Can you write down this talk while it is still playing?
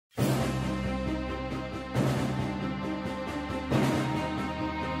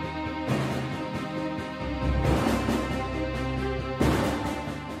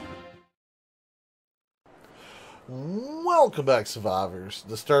Welcome back, survivors.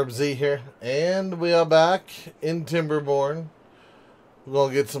 Disturbed Z here, and we are back in Timberborn. We're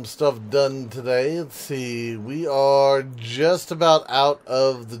gonna get some stuff done today. Let's see, we are just about out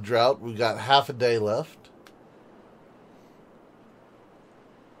of the drought. We got half a day left.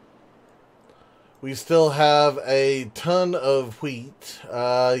 We still have a ton of wheat.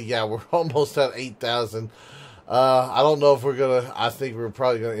 Yeah, we're almost at 8,000. I don't know if we're gonna. I think we're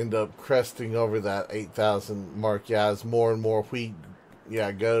probably gonna end up cresting over that 8,000 mark. Yeah, as more and more wheat,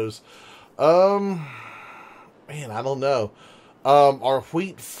 goes. Man, I don't know. Our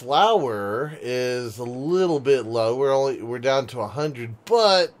wheat flour is a little bit low. We're down to 100,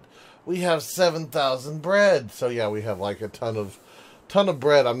 but we have 7,000 bread. So yeah, we have like a ton of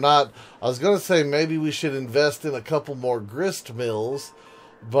bread. I was gonna say maybe we should invest in a couple more grist mills.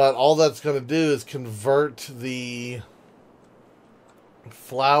 But all that's going to do is convert the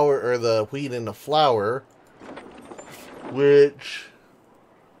flour or the wheat into flour, which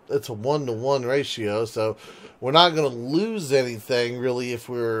it's a 1-to-1 ratio. So we're not going to lose anything really if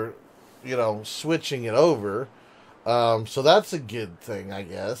we're, switching it over. So that's a good thing, I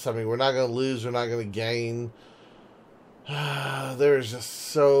guess. I mean, we're not going to lose. We're not going to gain. There's just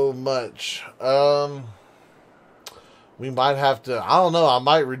so much. We might have to, I don't know, I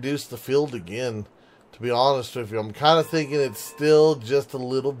might reduce the field again, to be honest with you. I'm kind of thinking it's still just a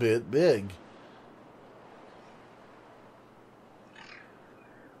little bit big.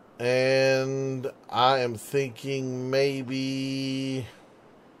 And I am thinking maybe,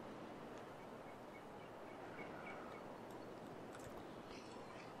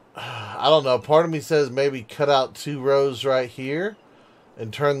 I don't know, part of me says maybe cut out 2 rows right here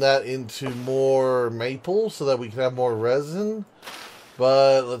and turn that into more maple so that we can have more resin.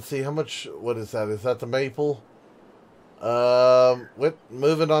 But let's see, how much, what is that? Is that the maple?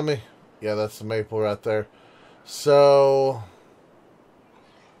 Move it on me. Yeah, that's the maple right there. So,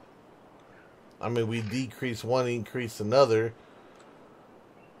 I mean, we decrease one, increase another.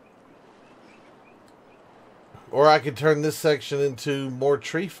 Or I could turn this section into more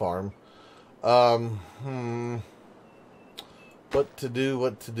tree farm. What to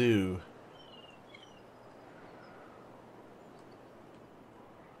do.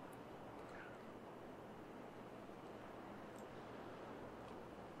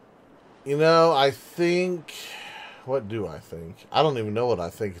 I think, what do I think? I don't even know what I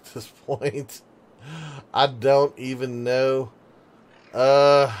think at this point. I don't even know.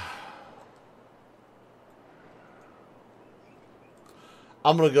 I'm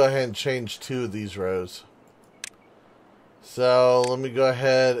going to go ahead and change 2 of these rows. So let me go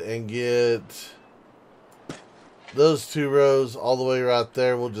ahead and get those 2 rows all the way right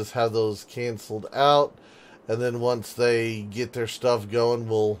there. We'll just have those canceled out. And then once they get their stuff going,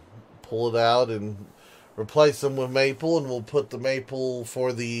 we'll pull it out and replace them with maple. And we'll put the maple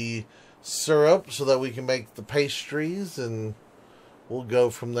for the syrup so that we can make the pastries. And we'll go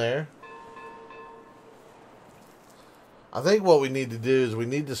from there. I think what we need to do is we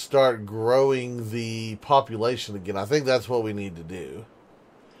need to start growing the population again. I think that's what we need to do.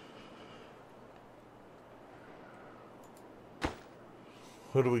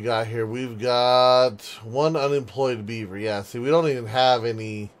 Who do we got here? We've got 1 unemployed beaver. Yeah, see, we don't even have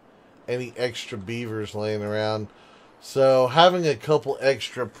any extra beavers laying around. So having a couple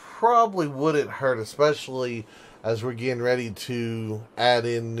extra probably wouldn't hurt, especially as we're getting ready to add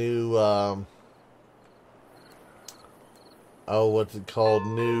in new... what's it called?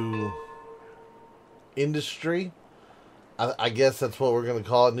 New industry. I guess that's what we're going to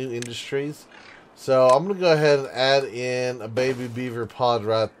call it, new industries. So I'm going to go ahead and add in a baby beaver pod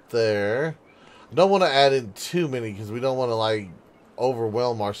right there. I don't want to add in too many because we don't want to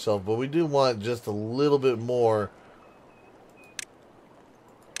overwhelm ourselves, but we do want just a little bit more.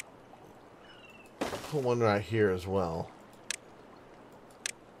 Put one right here as well.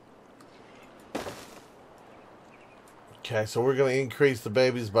 Okay, so we're going to increase the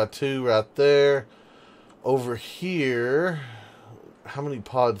babies by 2 right there. Over here, how many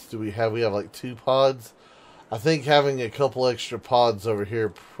pods do we have? We have like 2 pods. I think having a couple extra pods over here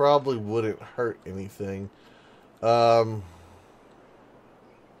probably wouldn't hurt anything.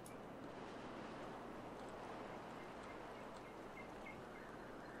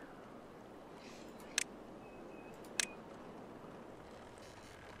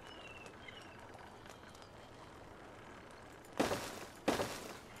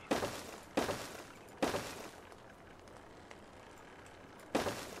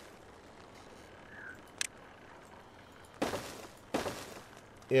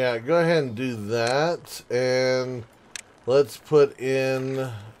 Yeah, go ahead and do that. And let's put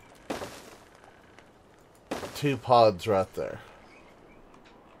in 2 pods right there.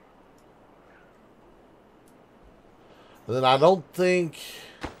 And then I don't think...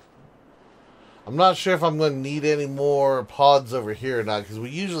 I'm not sure if I'm going to need any more pods over here or not, because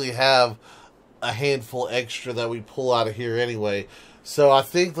we usually have a handful extra that we pull out of here anyway. So I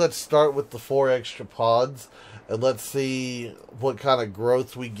think let's start with the 4 extra pods, and let's see what kind of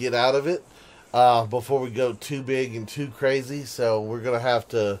growth we get out of it before we go too big and too crazy. So we're going to have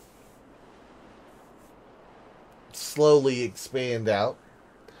to slowly expand out.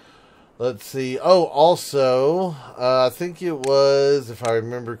 Let's see. Oh, also, I think it was, if I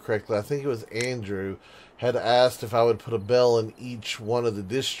remember correctly, I think it was Andrew had asked if I would put a bell in each one of the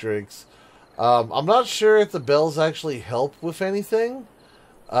districts. I'm not sure if the bells actually help with anything,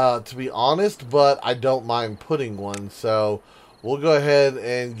 to be honest, but I don't mind putting one. So we'll go ahead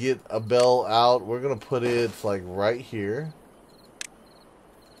and get a bell out. We're going to put it like right here.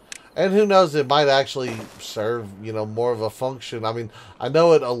 And who knows, it might actually serve, you know, more of a function. I mean, I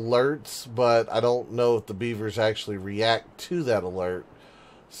know it alerts, but I don't know if the beavers actually react to that alert.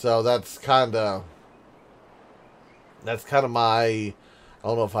 So that's kind of my, I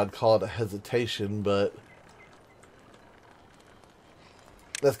don't know if I'd call it a hesitation, but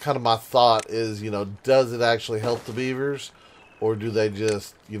that's kind of my thought is, you know, does it actually help the beavers? Or do they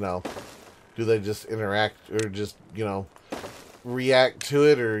just, you know, interact or just, you know, react to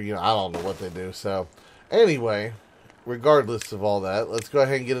it, or, you know, I don't know what they do. So anyway, regardless of all that, let's go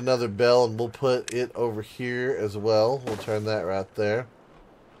ahead and get another bell, and we'll put it over here as well. We'll turn that right there,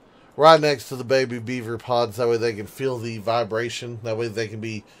 right next to the baby beaver pods. That way they can feel the vibration. That way they can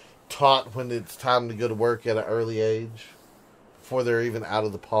be taught when it's time to go to work at an early age, before they're even out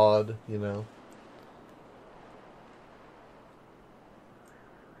of the pod, you know.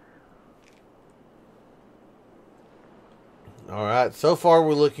 Alright, so far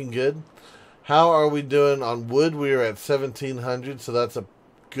we're looking good. How are we doing on wood? We are at 1,700, so that's a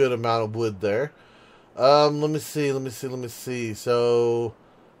good amount of wood there. Let me see. So,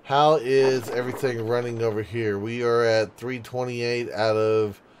 how is everything running over here? We are at 328 out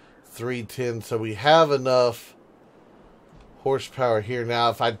of 310, so we have enough horsepower here.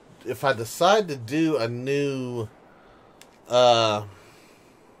 Now, if I decide to do a new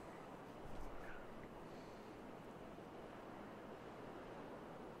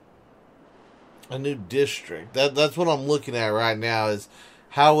district. That's what I'm looking at right now, is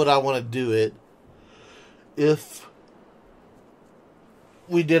how would I want to do it if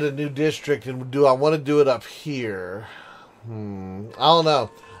we did a new district, and do I want to do it up here? I don't know.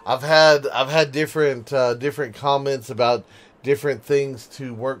 I've had different comments about different things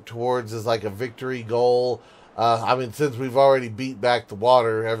to work towards as like a victory goal. I mean, since we've already beat back the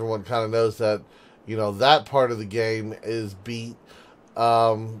water, everyone kind of knows that, you know, that part of the game is beat.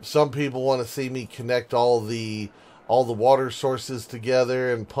 Some people want to see me connect all the water sources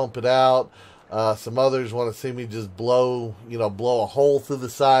together and pump it out. Some others want to see me just blow a hole through the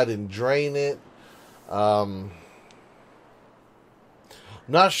side and drain it.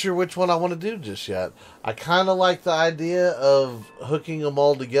 Not sure which one I want to do just yet. I kind of like the idea of hooking them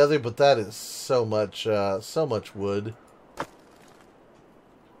all together, but that is so much wood.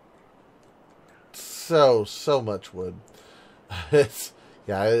 So much wood. It's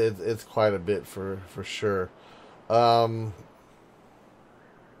quite a bit for sure. I'm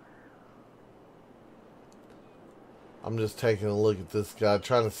just taking a look at this guy,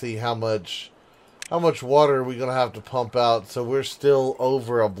 trying to see how much water are we gonna have to pump out. So we're still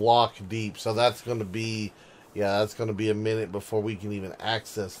over a block deep. So that's gonna be a minute before we can even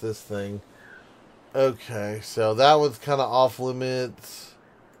access this thing. Okay, so that one's kind of off limits.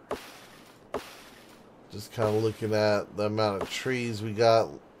 Just kind of looking at the amount of trees we got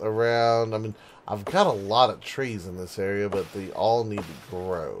around. I mean, I've got a lot of trees in this area, but they all need to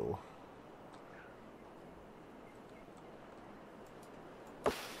grow.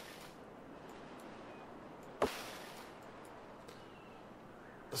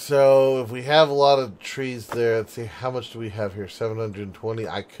 So, if we have a lot of trees there, let's see, how much do we have here? 720.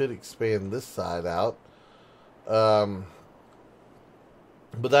 I could expand this side out.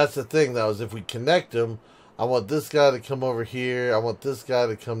 But that's the thing, though, is if we connect them, I want this guy to come over here. I want this guy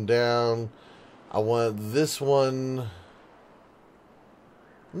to come down. I want this one.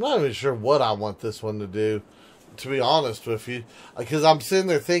 I'm not even sure what I want this one to do, to be honest with you. Because I'm sitting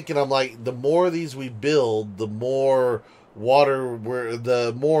there thinking, I'm like, the more of these we build, the more water we're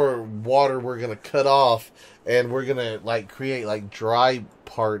going to cut off. And we're going to, like, create, like, dry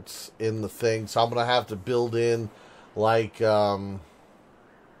parts in the thing. So I'm going to have to build in, like,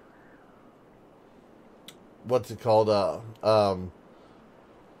 what's it called?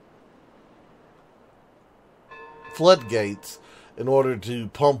 floodgates in order to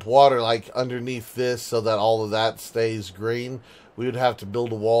pump water like underneath this so that all of that stays green. We would have to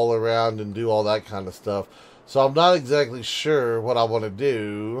build a wall around and do all that kind of stuff. So I'm not exactly sure what I want to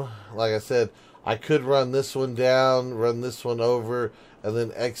do. Like I said, I could run this one down, run this one over, and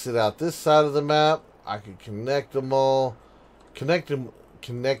then exit out this side of the map. I could connect them all.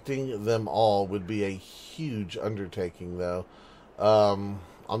 Connecting them all would be a huge undertaking, though. I'm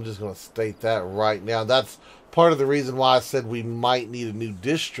just going to state that right now. That's part of the reason why I said we might need a new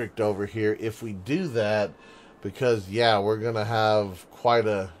district over here if we do that, because yeah, we're going to have quite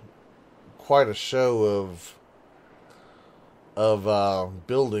a show of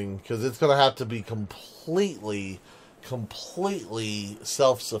building, because it's going to have to be completely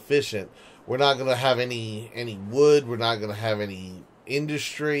self-sufficient. We're not going to have any wood. We're not going to have any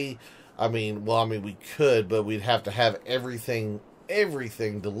industry. I mean, we could, but we'd have to have everything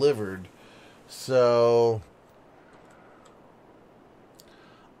delivered. So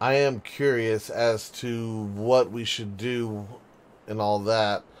I am curious as to what we should do and all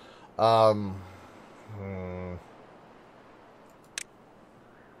that.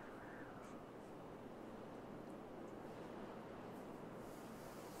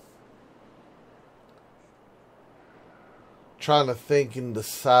 Trying to think and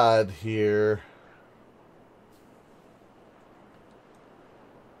decide here.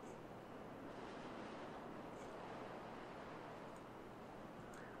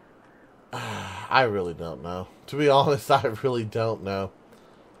 I really don't know. To be honest, I really don't know.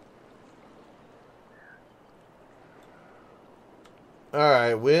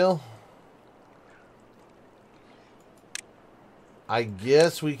 Alright, well, I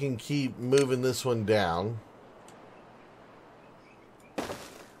guess we can keep moving this one down.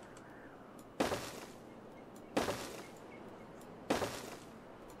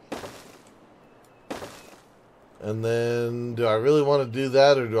 And then, do I really want to do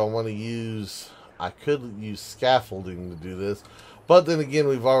that, or do I want to use... I could use scaffolding to do this. But then again,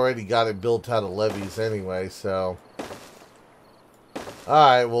 we've already got it built out of levees anyway, so...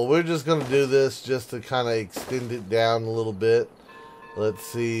 Alright, well, we're just going to do this just to kind of extend it down a little bit. Let's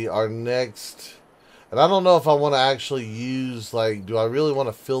see, our next... And I don't know if I want to actually use, like, do I really want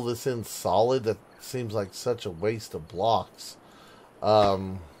to fill this in solid? That seems like such a waste of blocks.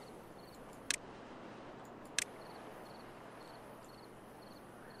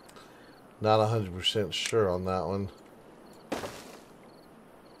 Not 100% sure on that one.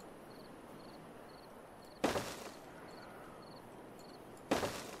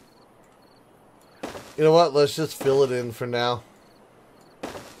 You know what? Let's just fill it in for now.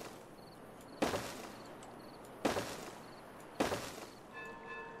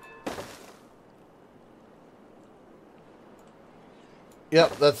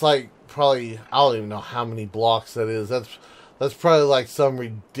 Yep, that's like probably, I don't even know how many blocks that is. That's probably like some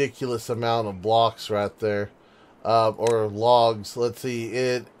ridiculous amount of blocks right there. Or logs. Let's see,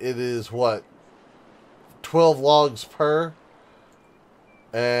 it is what? 12 logs per?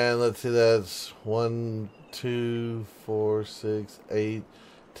 And let's see, that's 1, 2, 4, 6, 8,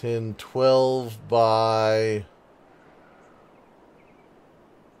 10, 12 by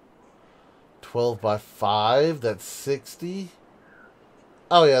 5. That's 60.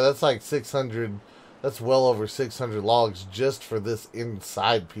 Oh yeah, that's like 600. That's well over 600 logs just for this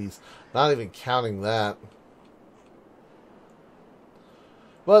inside piece. Not even counting that.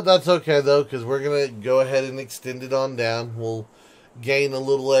 But that's okay though, because we're going to go ahead and extend it on down. We'll gain a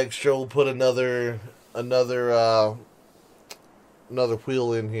little extra. We'll put another wheel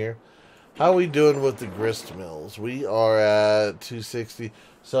in here. How are we doing with the grist mills? We are at 260.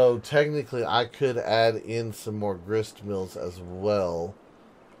 So technically I could add in some more grist mills as well.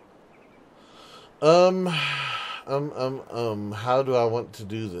 How do I want to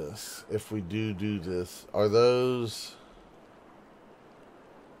do this? If we do this, are those...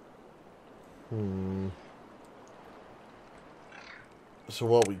 So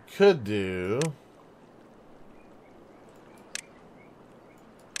what we could do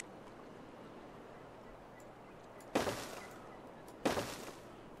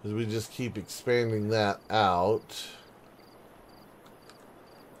is we just keep expanding that out.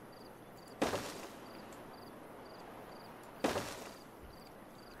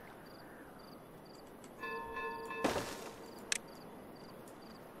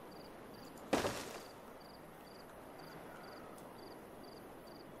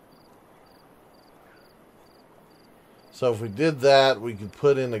 So if we did that, we could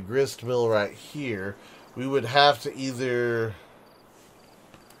put in a grist mill right here. We would have to either...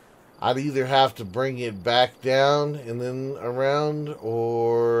 I'd either have to bring it back down and then around,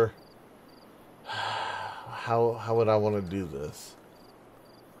 or... how would I want to do this?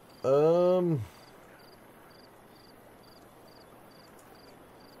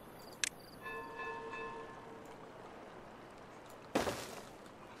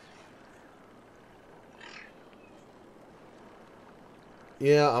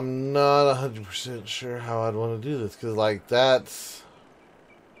 Yeah, I'm not 100% sure how I'd want to do this, because, like, that's...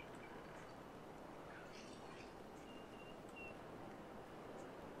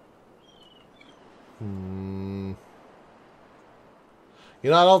 You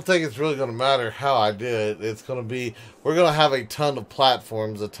know, I don't think it's really going to matter how I do it. It's going to be... We're going to have a ton of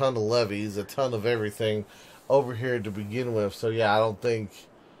platforms, a ton of levees, a ton of everything over here to begin with. So, yeah, I don't think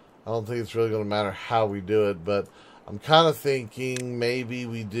it's really going to matter how we do it, but I'm kind of thinking maybe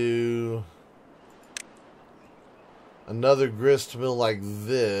we do another grist mill like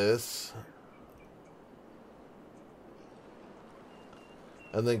this,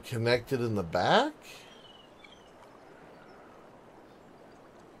 and then connect it in the back.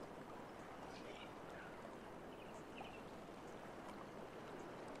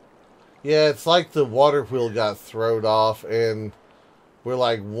 Yeah, it's like the water wheel got thrown off, and we're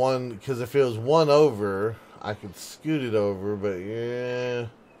like one, because if it was one over, I could scoot it over, but yeah.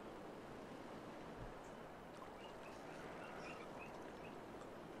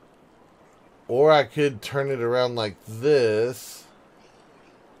 Or I could turn it around like this,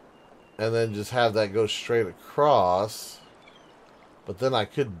 and then just have that go straight across. But then I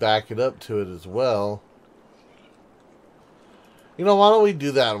could back it up to it as well. You know, why don't we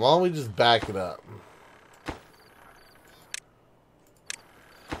do that? Why don't we just back it up?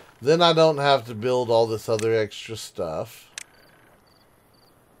 Then I don't have to build all this other extra stuff.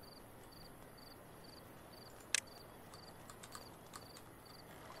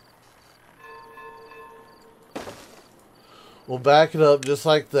 We'll back it up just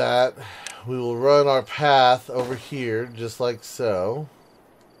like that. We will run our path over here just like so.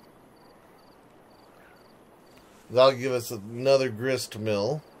 That'll give us another grist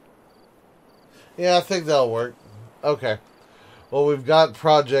mill. Yeah, I think that'll work. Okay. Well, we've got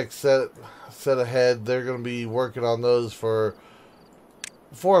projects set ahead. They're going to be working on those for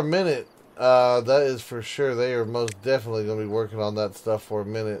a minute. That is for sure. They are most definitely going to be working on that stuff for a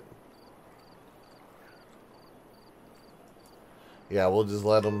minute. Yeah, we'll just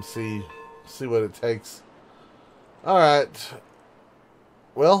let them see what it takes. All right.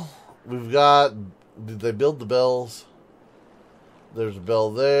 Well, we've got... Did they build the bells? There's a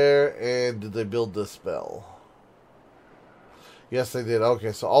bell there. And did they build this bell? Yes, they did.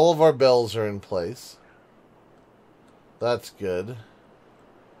 Okay, so all of our bells are in place. That's good.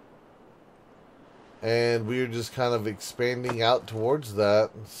 And we're just kind of expanding out towards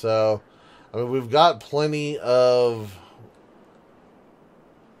that. So, I mean, we've got plenty of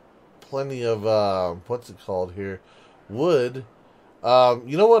what's it called here? Wood.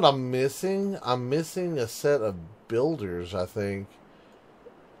 You know what I'm missing? I'm missing a set of builders, I think.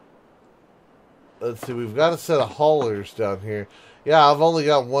 Let's see, we've got a set of haulers down here. Yeah, I've only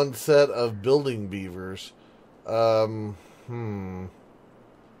got one set of building beavers. I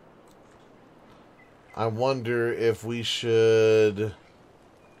wonder if we should...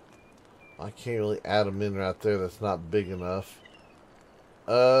 I can't really add them in right there. That's not big enough.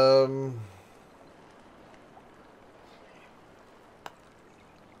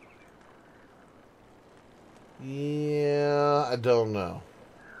 Yeah, I don't know.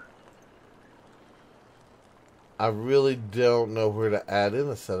 I really don't know where to add in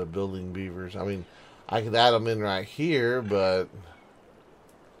a set of building beavers. I mean, I could add them in right here, but...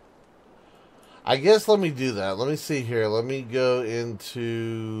 I guess let me do that. Let me see here. Let me go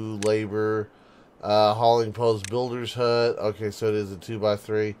into labor, hauling post, builder's hut. Okay, so it is a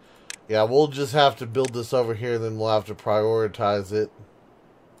 2x3. Yeah, we'll just have to build this over here, and then we'll have to prioritize it.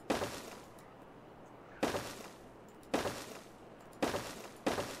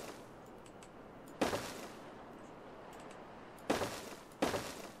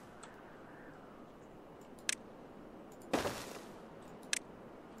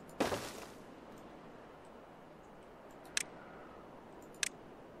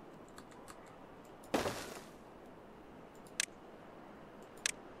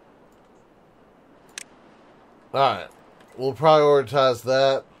 Alright, we'll prioritize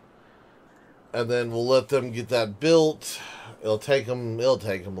that, and then we'll let them get that built. It'll take them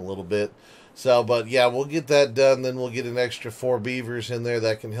a little bit. So, but yeah, we'll get that done, then we'll get an extra 4 beavers in there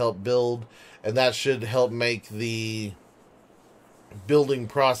that can help build, and that should help make the building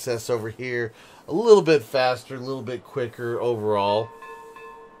process over here a little bit faster, a little bit quicker overall.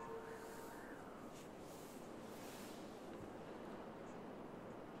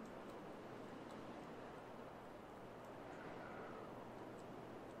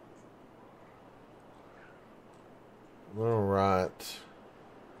 All right.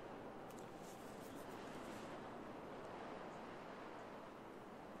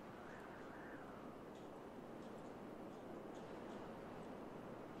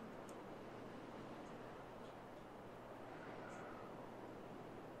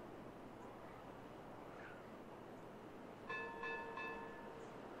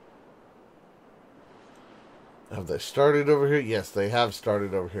 Have they started over here? Yes, they have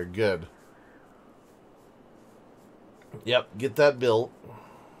started over here. Good. Yep, get that built.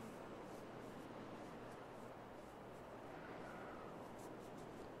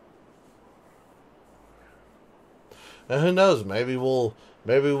 And who knows? Maybe we'll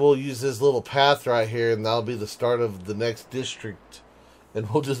use this little path right here, and that'll be the start of the next district. And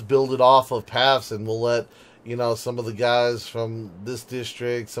we'll just build it off of paths, and we'll let some of the guys from this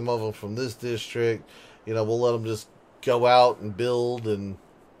district, some of them from this district. We'll let them just go out and build and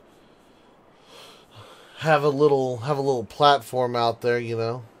have a little platform out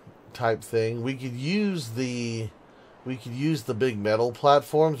there, type thing. We could use the big metal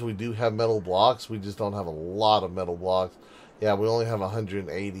platforms. We do have metal blocks. We just don't have a lot of metal blocks. Yeah, we only have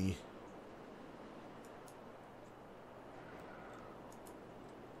 180.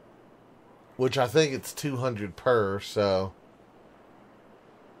 Which I think it's 200 per, so.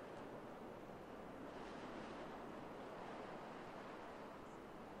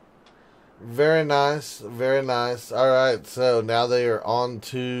 Very nice, very nice. Alright, so now they are on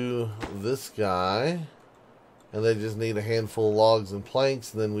to this guy. And they just need a handful of logs and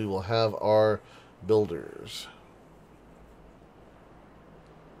planks, and then we will have our builders.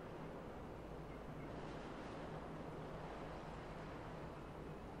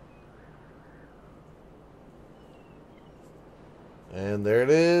 And there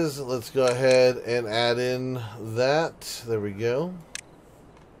it is. Let's go ahead and add in that. There we go.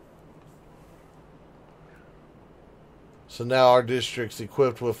 So now our district's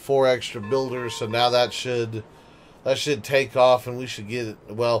equipped with 4 extra builders, so now that should take off, and we should get it.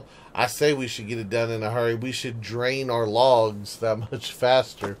 Well, I say we should get it done in a hurry. We should drain our logs that much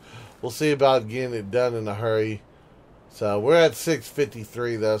faster. We'll see about getting it done in a hurry. So we're at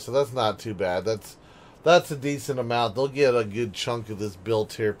 653 though, so that's not too bad. That's a decent amount. They'll get a good chunk of this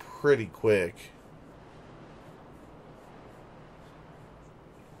built here pretty quick.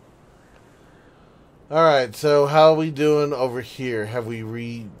 Alright, so how are we doing over here? Have we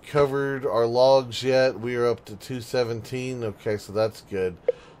recovered our logs yet? We are up to 217. Okay, so that's good.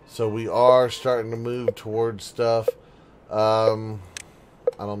 So we are starting to move towards stuff. I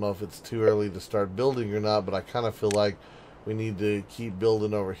don't know if it's too early to start building or not, but I kind of feel like we need to keep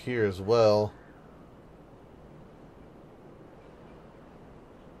building over here as well.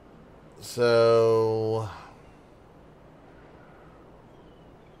 So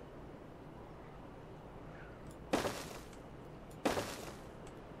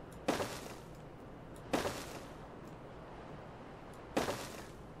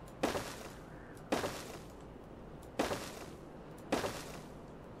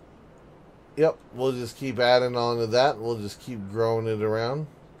yep, we'll just keep adding on to that. We'll just keep growing it around.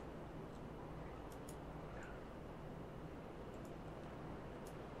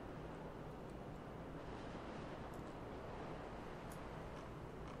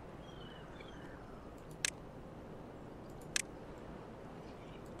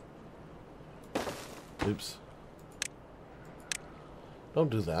 Oops. Don't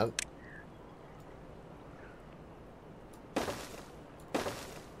do that.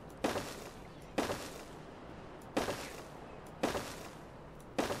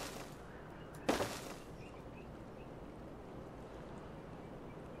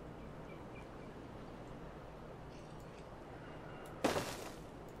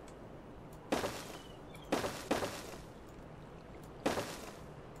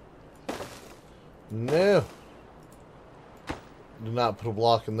 No. Do not put a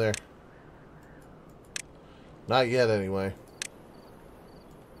block in there. Not yet, anyway.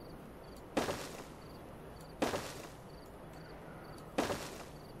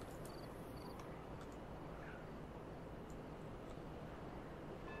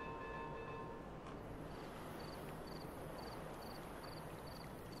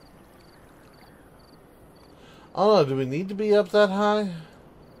 I don't know, do we need to be up that high?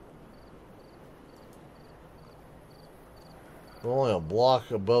 We're only a block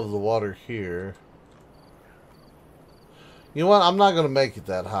above the water here. You know what? I'm not going to make it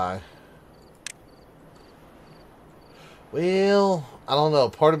that high. Well, I don't know.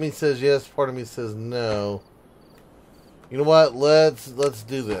 Part of me says yes, part of me says no. You know what? Let's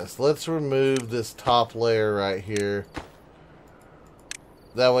do this. Let's remove this top layer right here.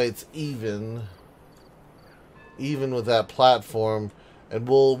 That way it's even even with that platform, and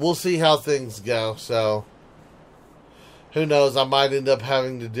we'll see how things go. So who knows? I might end up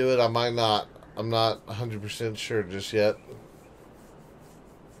having to do it. I might not. I'm not 100% sure just yet.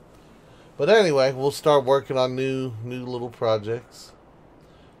 But anyway, we'll start working on new little projects.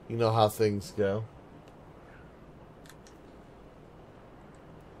 You know how things go.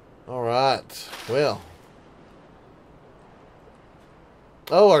 All right. Well.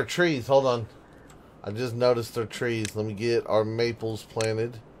 Oh, our trees. Hold on. I just noticed our trees. Let me get our maples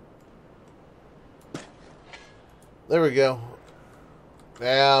planted. There we go.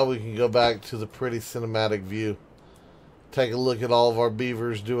 Now we can go back to the pretty cinematic view. Take a look at all of our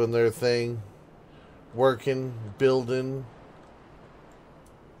beavers doing their thing. Working, building.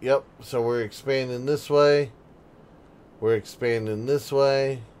 Yep, so we're expanding this way. We're expanding this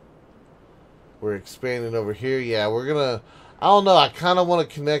way. We're expanding over here. Yeah, we're going to... I don't know. I kind of want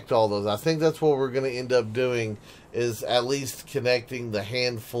to connect all those. I think that's what we're going to end up doing, is at least connecting the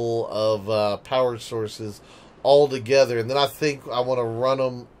handful of power sources all together. And then I think I want to run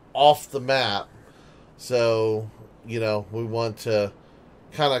them off the map. So, you know, we want to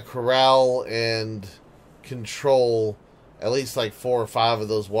kind of corral and control at least like 4 or 5 of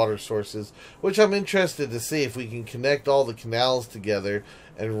those water sources, which I'm interested to see if we can connect all the canals together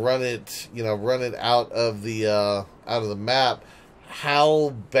and run it, you know, run it out of the map.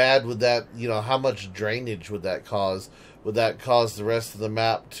 How bad would that, you know, how much drainage would that cause? Would that cause the rest of the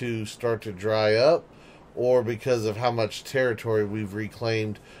map to start to dry up? Or because of how much territory we've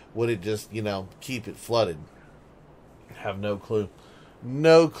reclaimed, would it just, you know, keep it flooded? Have no clue.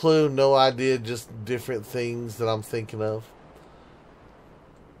 No clue, no idea, just different things that I'm thinking of.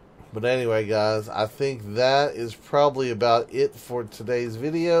 But anyway, guys, I think that is probably about it for today's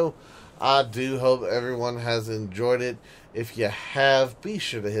video. I do hope everyone has enjoyed it. If you have, be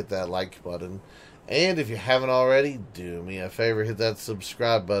sure to hit that like button. And if you haven't already, do me a favor, hit that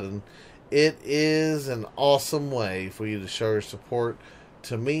subscribe button. It is an awesome way for you to show your support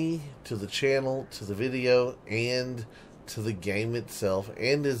to me, to the channel, to the video, and to the game itself.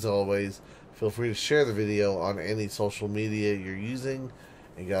 And as always, feel free to share the video on any social media you're using.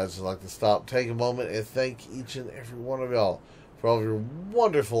 And guys, I'd like to stop, take a moment, and thank each and every one of y'all for all of your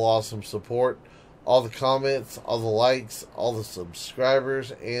wonderful, awesome support, all the comments, all the likes, all the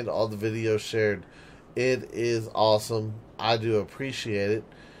subscribers, and all the videos shared. It is awesome. I do appreciate it.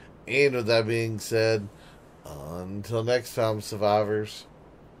 And with that being said, until next time, survivors,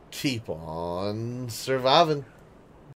 keep on surviving.